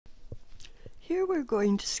Here we're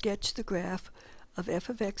going to sketch the graph of f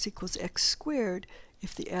of x equals x squared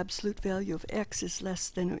if the absolute value of x is less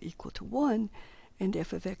than or equal to 1, and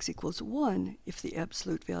f of x equals 1 if the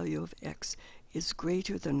absolute value of x is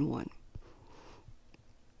greater than 1.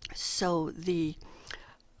 So the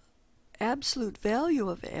absolute value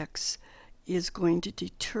of x is going to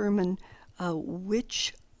determine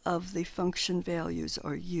which of the function values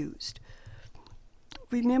are used.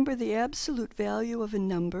 Remember, the absolute value of a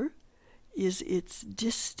number is its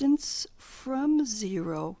distance from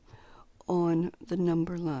 0 on the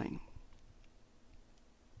number line.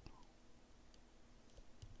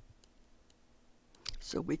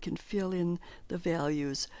 So we can fill in the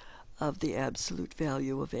values of the absolute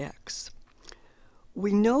value of x.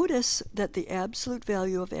 We notice that the absolute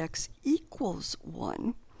value of x equals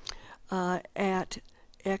 1 at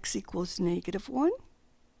x equals negative 1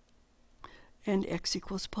 and x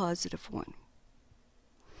equals positive 1.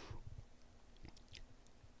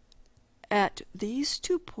 At these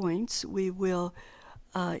 2 points, we will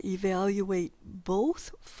evaluate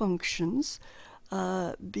both functions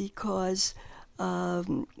because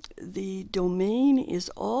the domain is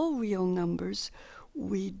all real numbers.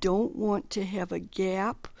 We don't want to have a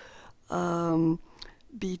gap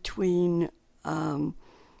between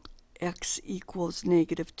x equals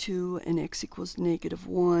negative 2 and x equals negative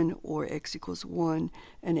 1, or x equals 1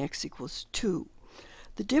 and x equals 2.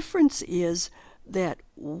 The difference is that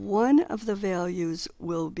one of the values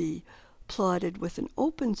will be plotted with an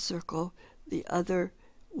open circle, the other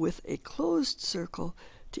with a closed circle,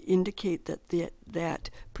 to indicate that that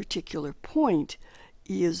particular point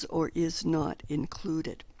is or is not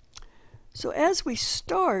included. So as we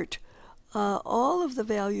start, all of the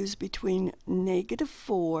values between negative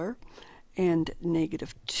 4 and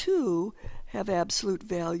negative 2 have absolute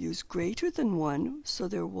values greater than 1, so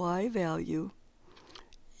their y value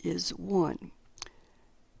is 1.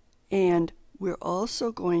 And we're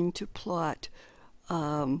also going to plot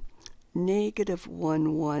negative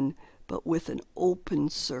 1, 1, but with an open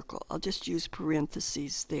circle. I'll just use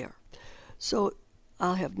parentheses there. So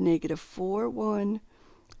I'll have negative 4, 1,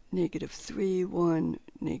 negative 3, 1,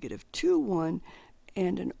 negative 2, 1,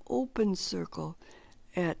 and an open circle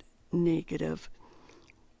at negative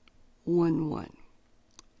 1, 1.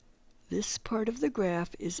 This part of the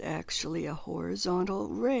graph is actually a horizontal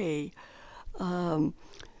ray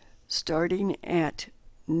starting at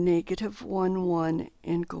negative 1, 1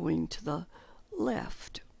 and going to the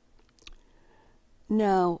left.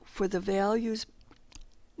 Now, for the values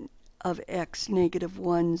of x, negative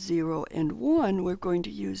 1, 0, and 1, we're going to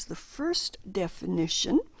use the first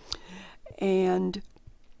definition. And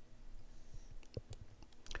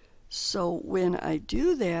so when I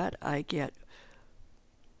do that, I get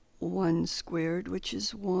 1 squared, which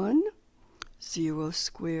is 1, 0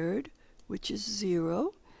 squared, which is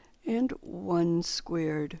 0, and 1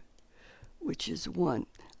 squared, which is 1.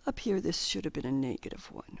 Up here, this should have been a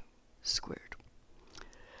negative 1 squared.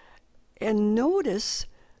 And notice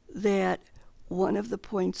that one of the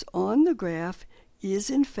points on the graph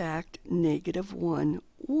is in fact negative 1,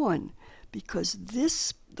 1, because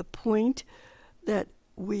the point that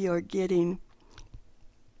we are getting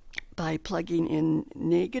by plugging in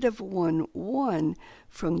negative 1, 1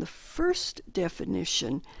 from the first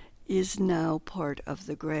definition is now part of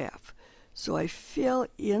the graph. So I fill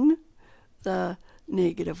in the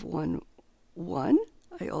negative 1, 1.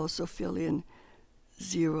 I also fill in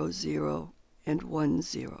 0, 0, and 1,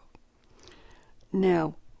 0.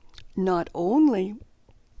 Now, not only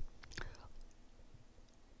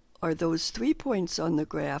are those 3 points on the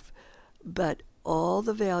graph, but all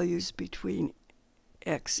the values between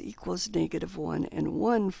x equals negative 1 and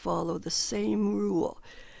 1 follow the same rule.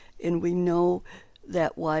 And we know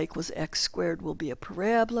that y equals x squared will be a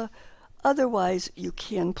parabola. Otherwise, you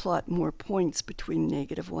can plot more points between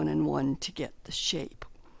negative 1 and 1 to get the shape.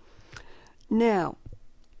 Now,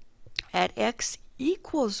 at x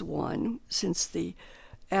equals 1, since the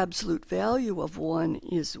absolute value of 1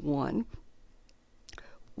 is 1,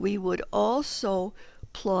 we would also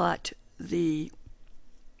plot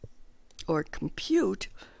or compute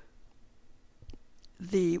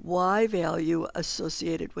the y value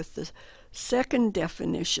associated with the second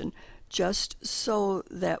definition, just so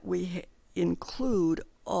that we include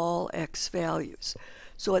all x values.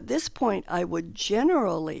 So at this point, I would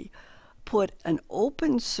generally put an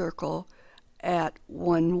open circle at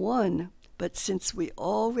 1, 1, but since we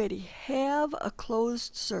already have a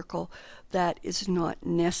closed circle, that is not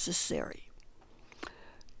necessary.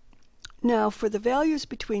 Now, for the values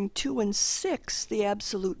between 2 and 6, the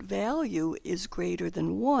absolute value is greater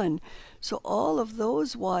than 1, so all of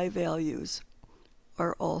those y values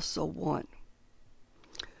are also 1.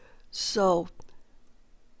 So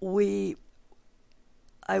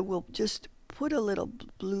I will just put a little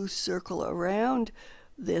blue circle around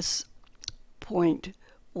this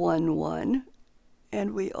 0.11,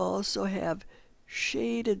 and we also have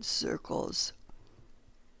shaded circles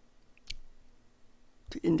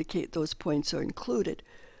to indicate those points are included.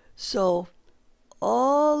 So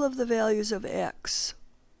all of the values of x,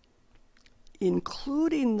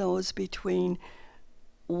 including those between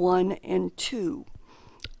 1 and 2,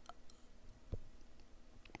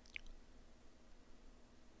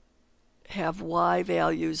 have y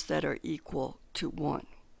values that are equal to 1.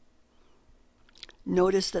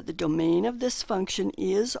 Notice that the domain of this function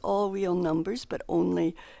is all real numbers, but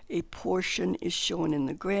only a portion is shown in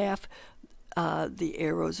the graph. The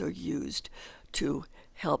arrows are used to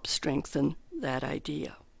help strengthen that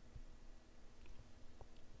idea.